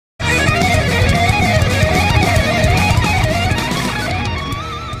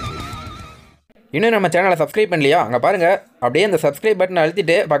இன்னும் நம்ம சேனலை சப்ஸ்கிரைப் பண்ணலையா? அங்கே பாருங்கள், அப்படியே அந்த சப்ஸ்கிரைப் பட்டனை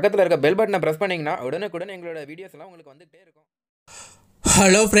அழுத்திட்டு பக்கத்தில் இருக்க பெல் பட்டனை ப்ரெஸ் பண்ணிங்கன்னா உடனுக்குடன் எங்களோட வீடியோஸ் எல்லாம் உங்களுக்கு வந்துகிட்டே இருக்கும்.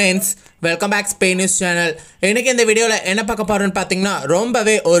 Hello friends, welcome back Spain news channel. இன்றைக்கி இந்த வீடியோவில் என்ன பார்க்க போகிறோன்னு பார்த்தீங்கன்னா,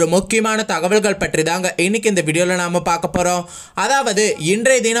 ரொம்பவே ஒரு முக்கியமான தகவல்கள் பற்றி தாங்க இன்றைக்கி இந்த வீடியோவில் நாம் பார்க்க போகிறோம். அதாவது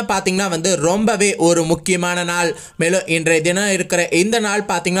இன்றைய தினம் பார்த்திங்கன்னா ரொம்பவே ஒரு முக்கியமான நாள். மேலும் இன்றைய தினம் இருக்கிற இந்த நாள்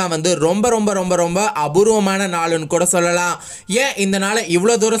பார்த்திங்கன்னா ரொம்ப ரொம்ப ரொம்ப ரொம்ப அபூர்வமான நாள்னு கூட சொல்லலாம். ஏன் இந்த நாளை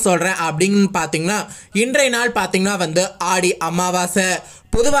இவ்வளோ தூரம் சொல்கிறேன் அப்படின்னு பார்த்தீங்கன்னா, இன்றைய நாள் பார்த்திங்கன்னா ஆடி அமாவாசை.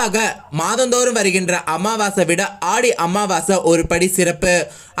 பொதுவாக மாதந்தோறும் வருகின்ற அமாவாசை விட ஆடி அமாவாசை ஒரு படி சிறப்பு.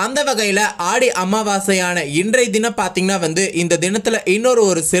 அந்த வகையில் ஆடி அமாவாசையான இன்றைய தினம் பார்த்திங்கன்னா இந்த தினத்தில்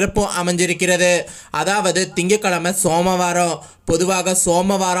இன்னொரு சிறப்பும் அமைஞ்சிருக்கிறது. அதாவது திங்கட்கிழமை சோமவாரம். பொதுவாக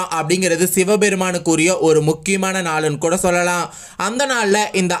சோமவாரம் அப்படிங்கிறது சிவபெருமானுக்குரிய ஒரு முக்கியமான நாள்னு கூட சொல்லலாம். அந்த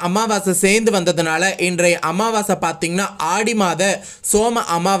நாளில் இந்த அமாவாசை சேர்ந்து வந்ததுனால இன்றைய அமாவாசை பார்த்திங்கன்னா ஆடி மாத சோம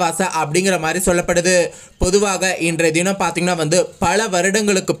அமாவாசை அப்படிங்கிற மாதிரி சொல்லப்படுது. பொதுவாக இன்றைய தினம் பார்த்திங்கன்னா பல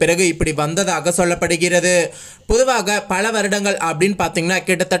வருடங்களுக்கு பிறகு இப்படி வந்ததாக சொல்லப்படுகிறது. பொதுவாக பல வருடங்கள் அப்படின்னு பார்த்தீங்கன்னா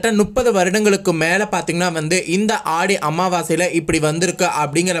கிட்டத்தட்ட 30 வருடங்களுக்கு மேலே பார்த்தீங்கன்னா இந்த ஆடி அமாவாசையில் இப்படி வந்திருக்கு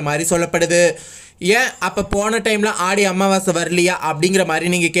அப்படிங்கிற மாதிரி சொல்லப்படுது. ஏன் அப்போ போன டைமில் ஆடி அமாவாசை வரலையா அப்படிங்கிற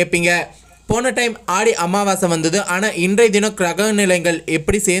மாதிரி நீங்கள் கேட்பீங்க. போன டைம் ஆடி அமாவாசை வந்தது, ஆனால் இன்றைய தினம் கிரக நிலைகள்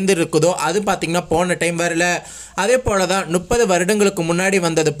எப்படி சேர்ந்து இருக்குதோ அது பார்த்திங்கன்னா போன டைம் வரல. அதே போல தான் 30 வருடங்களுக்கு முன்னாடி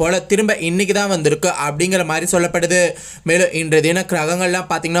வந்தது போல் திரும்ப இன்றைக்கி தான் வந்திருக்கு அப்படிங்கிற மாதிரி சொல்லப்படுது. மேலும் இன்றைய தினம் கிரகங்கள்லாம்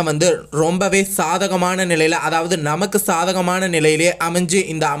பார்த்திங்கன்னா ரொம்பவே சாதகமான நிலையில், அதாவது நமக்கு சாதகமான நிலையிலே அமைஞ்சு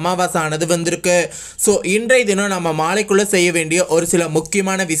இந்த அமாவாசை ஆனது வந்திருக்கு. ஸோ இன்றைய தினம் நம்ம மாலைக்குள்ளே செய்ய வேண்டிய ஒரு சில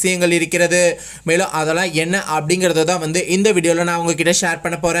முக்கியமான விஷயங்கள் இருக்கிறது. மேலும் அதெல்லாம் என்ன அப்படிங்கிறத தான் இந்த வீடியோவில் நான் உங்ககிட்ட ஷேர்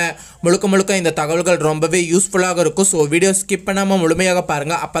பண்ண போகிறேன். முழுக்க இந்த தகவல்கள் ரொம்பவே யூஸ்ஃபுல்லாக இருக்கும். ஸோ வீடியோ ஸ்கிப் பண்ணாமல் முழுமையாக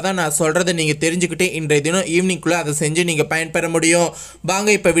பாருங்கள். அப்போ தான் நான் சொல்கிறத நீங்கள் தெரிஞ்சுக்கிட்டு இன்றைய தினம் ஈவினிங்குள்ளே அதை செஞ்சு நீங்கள் பயன்பெற முடியும்.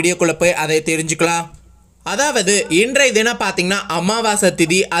 வாங்க இப்போ வீடியோக்குள்ளே போய் அதை தெரிஞ்சுக்கலாம். அதாவது இன்றைய தினம் பார்த்தீங்கன்னா அமாவாசை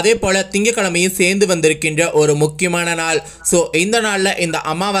திதி, அதே போல் திங்கட்கிழமையும் சேர்ந்து வந்திருக்கின்ற ஒரு முக்கியமான நாள். ஸோ இந்த நாளில் இந்த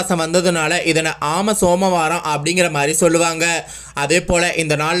அமாவாசை வந்ததுனால இதனை ஆம சோமவாரம் அப்படிங்கிற மாதிரி சொல்லுவாங்க. அதே போல்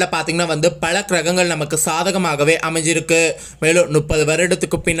இந்த நாளில் பார்த்திங்கன்னா பல கிரகங்கள் நமக்கு சாதகமாகவே அமைஞ்சிருக்கு. மேலும் 30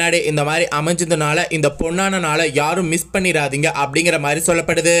 வருடத்துக்கு பின்னாடி இந்த மாதிரி அமைஞ்சதுனால இந்த பொன்னான நாளை யாரும் மிஸ் பண்ணிடாதீங்க அப்படிங்கிற மாதிரி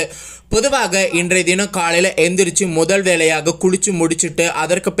சொல்லப்படுது. பொதுவாக இன்றைய தினம் காலையில் எந்திரிச்சு முதல் வேலையாக குளிச்சு முடிச்சுட்டு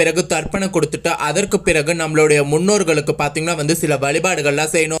அதற்கு பிறகு தர்ப்பணம் கொடுத்துட்டு அதற்கு பிறகு நம்மளுடைய முன்னோர்களுக்கு பார்த்திங்கன்னா சில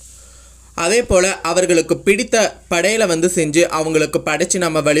வழிபாடுகள்லாம் செய்யணும். அதே போல் அவர்களுக்கு பிடித்த படையில் செஞ்சு அவங்களுக்கு படைச்சு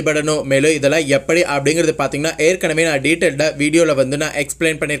நம்ம வழிபடணும். மேலும் இதெல்லாம் எப்படி அப்படிங்கிறது பார்த்திங்கன்னா ஏற்கனவே நான் டீட்டெயில்டாக வீடியோவில் நான்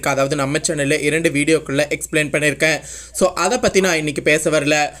எக்ஸ்பிளைன் பண்ணியிருக்கேன். அதாவது நம்ம சேனலில் 2 வீடியோக்குள்ளே எக்ஸ்பிளைன் பண்ணியிருக்கேன். ஸோ அதை பற்றி நான் இன்றைக்கி பேச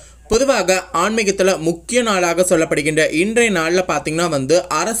வரல. பொதுவாக ஆன்மீகத்தில் முக்கிய நாளாக சொல்லப்படுகின்ற இன்றைய நாளில் பார்த்திங்கன்னா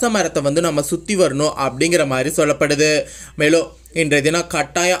அரச மரத்தை நம்ம சுற்றி வரணும் அப்படிங்கிற மாதிரி சொல்லப்படுது. மேலும் இன்றைய தினம்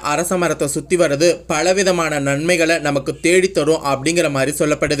கட்டாயம் அரச மரத்தை சுற்றி வர்றது பலவிதமான நன்மைகளை நமக்கு தேடித்தரும் அப்படிங்கிற மாதிரி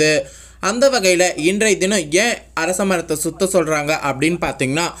சொல்லப்படுது. அந்த வகையில் இன்றைய தினம் ஏன் அரச மரத்தை சுத்த சொல்கிறாங்க அப்படின்னு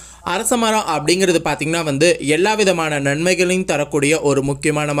பார்த்திங்கன்னா, அரச மரம் அப்படிங்கிறது பார்த்திங்கன்னா எல்லா விதமான நன்மைகளையும் தரக்கூடிய ஒரு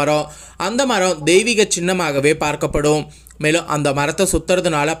முக்கியமான மரம். அந்த மரம் தெய்வீக சின்னமாகவே பார்க்கப்படும். மேலும் அந்த மரத்தை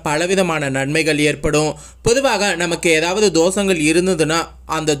சுற்றுறதுனால பலவிதமான நன்மைகள் ஏற்படும். பொதுவாக நமக்கு ஏதாவது தோஷங்கள் இருந்ததுன்னா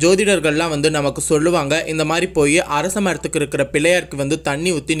அந்த ஜோதிடர்கள்லாம் நமக்கு சொல்லுவாங்க, இந்த மாதிரி போய் அரச மரத்துக்கு இருக்கிற பிள்ளையாருக்கு தண்ணி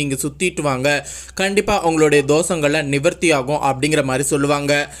ஊற்றி நீங்கள் சுற்றிட்டு வாங்க, கண்டிப்பாக உங்களுடைய தோஷங்களை நிவர்த்தி ஆகும் அப்படிங்கிற மாதிரி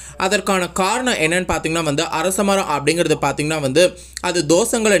சொல்லுவாங்க. அதற்கான காரணம் என்னன்னு பார்த்தீங்கன்னா அரச மரம் அப்படிங்கிறது பார்த்திங்கன்னா அது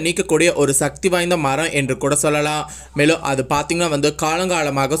தோஷங்களை நீக்கக்கூடிய ஒரு சக்தி வாய்ந்த மரம் என்று கூட சொல்லலாம். மேலும் அது பார்த்திங்கன்னா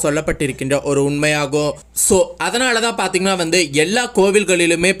காலங்காலமாக சொல்லப்பட்டிருக்கின்ற ஒரு உண்மையாகும். ஸோ அதனால தான் பார்த்திங்கன்னா எல்லா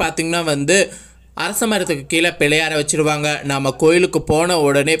கோவில்களிலுமே பார்த்திங்கன்னா அரச மரத்துக்கு கீழே பிள்ளையாரை வச்சுருவாங்க. நம்ம கோயிலுக்கு போன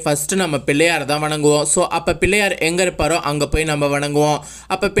உடனே ஃபஸ்ட்டு நம்ம பிள்ளையாரை தான் வணங்குவோம். ஸோ அப்போ பிள்ளையார் எங்கே இருப்பாரோ அங்கே போய் நம்ம வணங்குவோம்.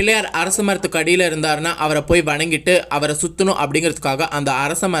 அப்போ பிள்ளையார் அரச மரத்துக்கு அடியில் இருந்தார்னா அவரை போய் வணங்கிட்டு அவரை சுற்றணும் அப்படிங்கிறதுக்காக அந்த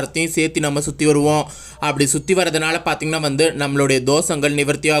அரச மரத்தையும் சேர்த்து நம்ம சுற்றி வருவோம். அப்படி சுற்றி வரதுனால பார்த்திங்கன்னா நம்மளுடைய தோஷங்கள்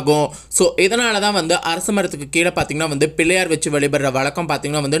நிவர்த்தி ஆகும். ஸோ இதனால தான் அரச மரத்துக்கு கீழே பார்த்திங்கன்னா பிள்ளையார் வச்சு வழிபடுற வழக்கம்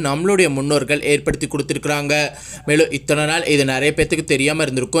பார்த்திங்கன்னா நம்மளுடைய முன்னோர்கள் ஏற்படுத்தி கொடுத்துருக்குறாங்க. மேலும் இத்தனை நாள் இது நிறைய பேர்த்துக்கு தெரியாமல்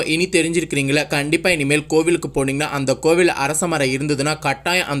இருந்திருக்கும். இனி தெரிஞ்சிருக்கிறீங்களா? கண்டிப்பாக இனிமேல் கோவிலுக்கு போனீங்கன்னா அந்த கோவில் அரச மரம் இருந்ததுன்னா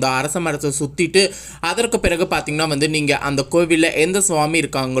கட்டாயம் அந்த அரச மரத்தை சுற்றிட்டு அதற்கு பிறகு பார்த்திங்கன்னா நீங்கள் அந்த கோவிலில் எந்த சுவாமி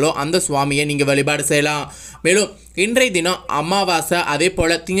இருக்காங்களோ அந்த சுவாமியை நீங்கள் வழிபாடு செய்யலாம். மேலும் இன்றைய தினம் அமாவாசை, அதே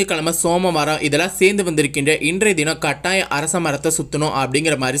போல் திங்கட்கிழமை சோமவாரம் இதெல்லாம் சேர்ந்து வந்திருக்கின்ற இன்றைய தினம் கட்டாயம் அரச மரத்தை சுற்றணும்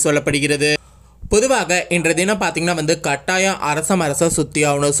அப்படிங்கிற மாதிரி சொல்லப்படுகிறது. பொதுவாக இன்றைய தினம் பார்த்தீங்கன்னா வந்து கட்டாயம் அரச மரசை சுற்றி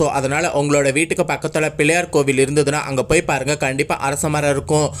ஆகணும். ஸோ அதனால் உங்களோட வீட்டுக்கு பக்கத்தில் பிள்ளையார் கோவில் இருந்ததுன்னா அங்கே போய் பாருங்கள், கண்டிப்பாக அரச மரம்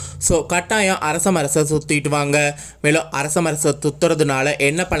இருக்கும். ஸோ கட்டாயம் அரச மரசை சுற்றிட்டு வாங்க. மேலும் அரச மரசை சுற்றுறதுனால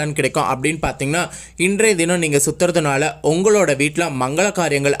என்ன பலன் கிடைக்கும் அப்படின்னு பார்த்தீங்கன்னா, இன்றைய தினம் நீங்கள் சுற்றுறதுனால உங்களோட வீட்டில் மங்கள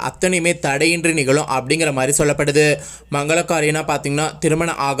காரியங்கள் அத்தனையுமே தடையின்றி நிகழும் அப்படிங்கிற மாதிரி சொல்லப்படுது. மங்கள காரியம்னா பார்த்தீங்கன்னா,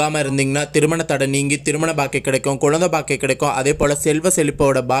 திருமணம் ஆகாமல் இருந்தீங்கன்னா திருமண தடை நீங்கி திருமண பாக்கியம் கிடைக்கும், குழந்தை பாக்கியம் கிடைக்கும், அதே போல் செல்வ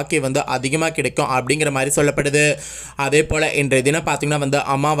செழிப்போட பாக்கியம் வந்து அதிகமாக கிடைக்கும் அப்படிங்கிற மாதிரி சொல்லப்படுது. அதே போல இன்றைய தினம் பார்த்தீங்கன்னா வந்து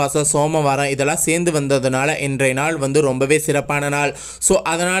அமாவாசை சோமவாரம் இதெல்லாம் சேர்ந்து வந்ததுனால இன்றைய நாள் வந்து ரொம்பவே சிறப்பான நாள். ஸோ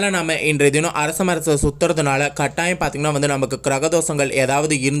அதனால நம்ம இன்றைய தினம் அரச மரத்தை சுத்துறதுனால கட்டாயம் பார்த்தீங்கன்னா வந்து நமக்கு கிரகதோஷங்கள்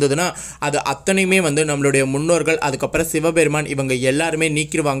ஏதாவது இருந்ததுன்னா அது அத்தனையுமே வந்து நம்மளுடைய முன்னோர்கள் அதுக்கப்புறம் சிவபெருமான் இவங்க எல்லாருமே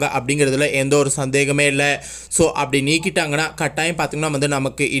நீக்கிடுவாங்க அப்படிங்கிறதுல எந்த ஒரு சந்தேகமே இல்லை. ஸோ அப்படி நீக்கிட்டாங்கன்னா கட்டாயம் பார்த்தீங்கன்னா வந்து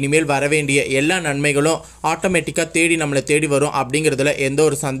நமக்கு இனிமேல் வர வேண்டிய எல்லா நன்மைகளும் ஆட்டோமேட்டிக்காக தேடி நம்மளை தேடி வரும் அப்படிங்கிறதுல எந்த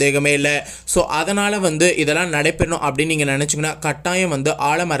ஒரு சந்தேகமே இல்லை. ஸோ அதனால் வந்து இதெல்லாம் நடைபெறணும் அப்படின்னு நீங்கள் நினச்சிங்கன்னா கட்டாயம் வந்து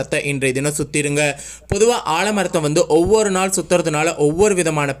ஆலமரத்தை இன்றைய தினம் சுற்றிடுங்க. பொதுவாக ஆலமரத்தை வந்து ஒவ்வொரு நாள் சுற்றுறதுனால ஒவ்வொரு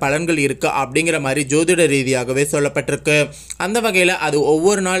விதமான பலன்கள் இருக்குது அப்படிங்கிற மாதிரி ஜோதிட ரீதியாகவே சொல்லப்பட்டிருக்கு. அந்த வகையில் அது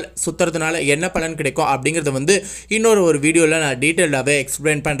ஒவ்வொரு நாள் சுற்றுறதுனால என்ன பலன் கிடைக்கும் அப்படிங்கிறத வந்து இன்னொரு வீடியோவில் நான் டீட்டெயிலாகவே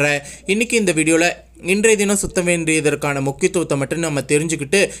எக்ஸ்பிளைன் பண்ணுறேன். இன்றைக்கி இந்த வீடியோவில் இன்றைய தினம் சுத்த வேண்டியதற்கான முக்கியத்துவத்தை மட்டும் நம்ம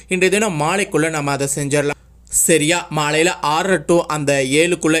தெரிஞ்சுக்கிட்டு இன்றைய தினம் மாலைக்குள்ளே நம்ம அதை செஞ்சிடலாம். சரியா மாலையில் 6 to அந்த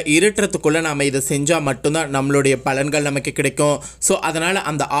 7க்குள்ளே இருட்டுறதுக்குள்ளே நம்ம இதை செஞ்சால் மட்டும்தான் நம்மளுடைய பலன்கள் நமக்கு கிடைக்கும். ஸோ அதனால்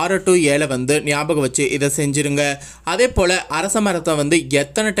அந்த 6 to 7 வந்து ஞாபகம் வச்சு இதை செஞ்சுருங்க. அதே போல் அரச மரத்தை வந்து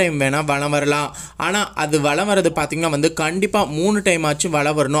எத்தனை டைம் வேணால் வளம் வரலாம். ஆனால் அது வளம் வர்றது பார்த்திங்கன்னா வந்து கண்டிப்பாக 3 டைம் ஆச்சும்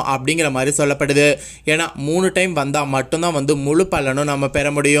வளம் வரணும் அப்படிங்கிற மாதிரி சொல்லப்படுது. ஏன்னா 3 டைம் வந்தால் மட்டும்தான் வந்து முழு பலனும் நம்ம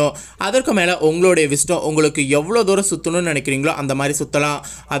பெற முடியும். அதற்கு மேலே உங்களுடைய விஷ்டம் உங்களுக்கு எவ்வளோ தூரம் சுற்றணும்னு நினைக்கிறீங்களோ அந்த மாதிரி சுற்றலாம்.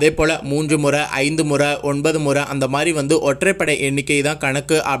 அதே போல் 3 முறை 5 முறை 9 முறை அந்த மாதிரி வந்து ஒற்றைப்படை எண்ணிக்கை தான்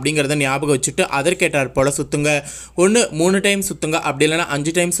கணக்கு அப்படிங்கிறத ஞாபகம் வச்சுட்டு அதற்கேற்றார் போல சுத்துங்க. ஒன்று 3 டைம் சுத்துங்க, அப்படி இல்லைனா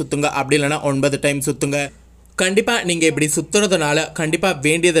 5 டைம் சுத்துங்க, அப்படி இல்லைனா 9 டைம் சுத்துங்க. கண்டிப்பாக நீங்கள் இப்படி சுற்றுறதுனால கண்டிப்பாக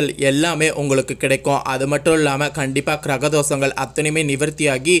வேண்டியது எல்லாமே உங்களுக்கு கிடைக்கும். அது மட்டும் இல்லாமல் கண்டிப்பாக கிரகதோஷங்கள் அத்தனையுமே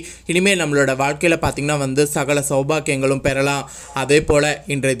நிவர்த்தியாகி இனிமேல் நம்மளோட வாழ்க்கையில் பார்த்திங்கன்னா வந்து சகல சௌபாக்கியங்களும் பெறலாம். அதே போல்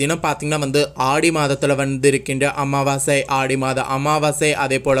இன்றைய தினம் பார்த்திங்கன்னா வந்து ஆடி மாதத்தில் வந்து இருக்கின்ற அமாவாசை, ஆடி மாத அமாவாசை,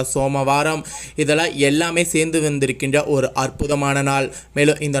 அதே போல் சோமவாரம் இதெல்லாம் எல்லாமே சேர்ந்து வந்திருக்கின்ற ஒரு அற்புதமான நாள்.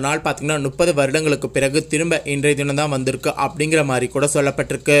 மேலும் இந்த நாள் பார்த்திங்கன்னா 30 வருடங்களுக்கு பிறகு திரும்ப இன்றைய தினம் தான் வந்திருக்கு அப்படிங்கிற மாதிரி கூட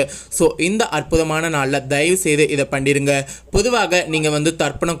சொல்லப்பட்டிருக்கு. ஸோ இந்த அற்புதமான நாளில் தயவு செய்து இதை பண்ணிடுங்க. பொதுவாக நீங்கள் வந்து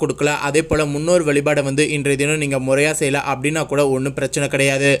தர்ப்பணம் கொடுக்கல, அதே போல் முன்னோர் வழிபாடை வந்து இன்றைய தினம் நீங்கள் முறையாக செய்யல அப்படின்னா கூட ஒன்றும் பிரச்சனை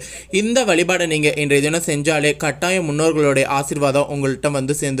கிடையாது. இந்த வழிபாடை நீங்கள் இன்றைய தினம் செஞ்சாலே கட்டாயம் முன்னோர்களுடைய ஆசீர்வாதம் உங்கள்கிட்ட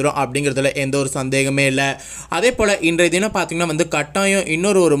வந்து சேர்ந்துடும் அப்படிங்கிறதுல எந்த ஒரு சந்தேகமே இல்லை. அதே போல் இன்றைய தினம் பார்த்தீங்கன்னா வந்து கட்டாயம்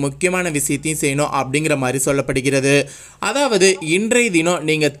இன்னொரு முக்கியமான விஷயத்தையும் செய்யணும் அப்படிங்கிற மாதிரி சொல்லப்படுகிறது. அதாவது இன்றைய தினம்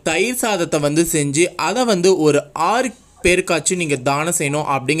நீங்கள் தயிர் சாதத்தை வந்து செஞ்சு அதை வந்து ஒரு 6 பேருக்காச்சும் நீங்கள் தானம் செய்யணும்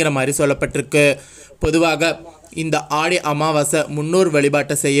அப்படிங்கிற மாதிரி சொல்லப்பட்டிருக்கு. பொதுவாக இந்த ஆடி அமாவாசை முன்னோர்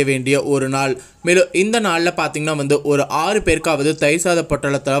வழிபாட்டை செய்ய வேண்டிய ஒரு நாள். மேலும் இந்த நாளில் பார்த்திங்கன்னா வந்து ஒரு 6 பேருக்காவது தயிர் சாத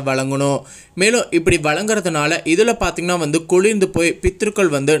பொட்டலத்தில் வழங்கணும். மேலும் இப்படி வழங்குறதுனால இதில் பார்த்திங்கன்னா வந்து குளிர்ந்து போய்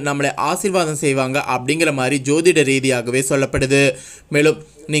பித்ருக்கள் வந்து நம்மளை ஆசீர்வாதம் செய்வாங்க அப்படிங்கிற மாதிரி ஜோதிட ரீதியாகவே சொல்லப்படுது. மேலும்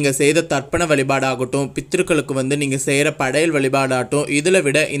நீங்கள் செய்த தர்ப்பண வழிபாடாகட்டும், பித்ருக்களுக்கு வந்து நீங்கள் செய்கிற படையல் வழிபாடாகட்டும், இதில்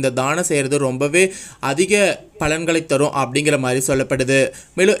விட இந்த தானம் செய்கிறது ரொம்பவே அதிக பலன்களை தரும் அப்படிங்கிற மாதிரி சொல்லப்படுது.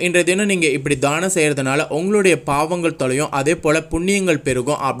 மேலும் இன்றைய தினம் நீங்கள் இப்படி தானம் செய்கிறதுனால உங்களுடைய பாவங்கள் தொலையும், அதே போல் புண்ணியங்கள்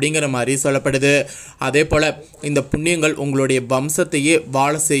பெருகும் அப்படிங்கிற மாதிரி சொல்லப்படுது. அதே போல் இந்த புண்ணியங்கள் உங்களுடைய வம்சத்தையே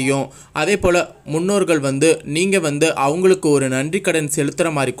வாழ செய்யும். அதே போல் முன்னோர்கள் வந்து நீங்கள் வந்து அவங்களுக்கு ஒரு நன்றி கடன்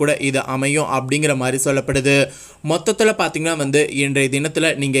செலுத்துகிற மாதிரி கூட இது அமையும் அப்படிங்கிற மாதிரி சொல்லப்படுது. மொத்தத்தில் பார்த்திங்கன்னா வந்து இன்றைய தினத்தில்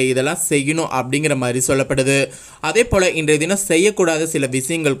நீங்கள் இதெல்லாம் செய்யணும் அப்படிங்கிற மாதிரி சொல்லப்படுது. அதே போல் இன்றைய தினம் செய்யக்கூடாத சில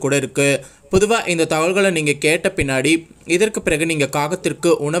விஷயங்கள் கூட இருக்குது. பொதுவாக இந்த தகவல்களை நீங்கள் கேட்ட பின்னாடி இதற்கு பிறகு நீங்கள் காகத்திற்கு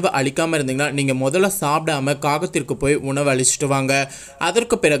உணவு அளிக்காமல் இருந்தீங்கன்னா நீங்கள் முதல்ல சாப்பிடாம காகத்திற்கு போய் உணவு அளிச்சுட்டு வாங்க.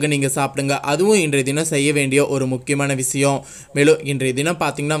 அதற்கு பிறகு நீங்கள் சாப்பிடுங்க. அதுவும் இன்றைய தினம் செய்ய வேண்டிய ஒரு முக்கியமான விஷயம். மேலும் இன்றைய தினம்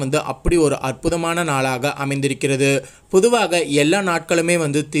பார்த்திங்கன்னா வந்து அப்படி ஒரு அற்புதமான நாளாக அமைந்திருக்கிறது. பொதுவாக எல்லா நாட்களுமே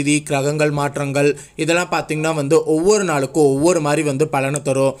வந்து திதி கிரகங்கள் மாற்றங்கள் இதெல்லாம் பார்த்திங்கன்னா வந்து ஒவ்வொரு நாளுக்கும் ஒவ்வொரு மாதிரி வந்து பலனை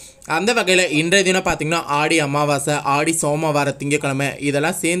தரும். அந்த வகையில் இன்றைய தினம் பார்த்திங்கன்னா ஆடி அமாவாசை, ஆடி சோமவார திங்கட்கிழமை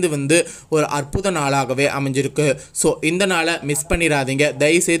இதெல்லாம் சேர்ந்து வந்து ஒரு அற்புத நாளாகவே அமைஞ்சிருக்கு. ஸோ இந்த நாளை மிஸ் பண்ணிடாதீங்க.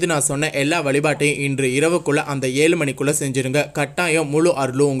 தயவுசெய்து நான் சொன்ன எல்லா வழிபாட்டையும் இன்று இரவுக்குள்ளே அந்த 7 மணிக்குள்ளே செஞ்சுருங்க. கட்டாயம் முழு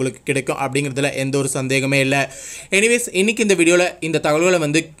அருளும் உங்களுக்கு கிடைக்கும் அப்படிங்கிறதுல எந்த ஒரு சந்தேகமே இல்லை. எனிவேஸ் இன்னைக்கு இந்த வீடியோவில் இந்த தகவல்களை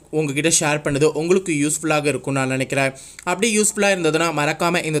வந்து உங்ககிட்ட ஷேர் பண்ணது உங்களுக்கு யூஸ்ஃபுல்லாக இருக்கும்னு நான் நினைக்கிறேன். அப்படி யூஸ்ஃபுல்லாக இருந்ததுன்னா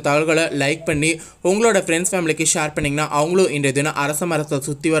மறக்காமல் இந்த தகவல்களை லைக் பண்ணி உங்களோட ஃப்ரெண்ட்ஸ் ஃபேமிலிக்கு ஷேர் பண்ணிங்கன்னா அவங்களும் இன்றைய தினம் அரச மரத்தை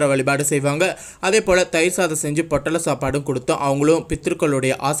சுற்றி வர வழிபாடு செய்வாங்க. அதே போல் தயிர் சாதம் செஞ்சு பொட்டலை சாப்பாடும் கொடுத்தோம் அவங்களும்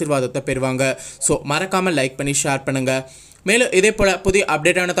பித்திருக்களுடைய ஆசீர்வாதத்தை பெறுவாங்க. ஸோ மறக்காமல் லைக் பண்ணி ஷேர் பண்ணுங்கள். மேலும் இதே போல் புதிய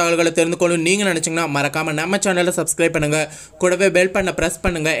அப்டேட்டான தகவல்களை தெரிந்து கொள்ளும் நீங்கள் நினச்சிங்கன்னா மறக்காமல் நம்ம சேனலை சப்ஸ்கிரைப் பண்ணுங்கள். கூடவே பெல் பண்ண ப்ரெஸ்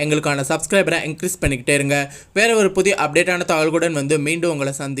பண்ணுங்கள். எங்களுக்கான சப்ஸ்கிரைபரை இன்க்ரீஸ் பண்ணிக்கிட்டே இருங்க. வேறு ஒரு புதிய அப்டேட்டான தகவல்களுடன் மீண்டும்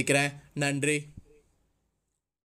உங்களை சந்திக்கிறேன். நன்றி.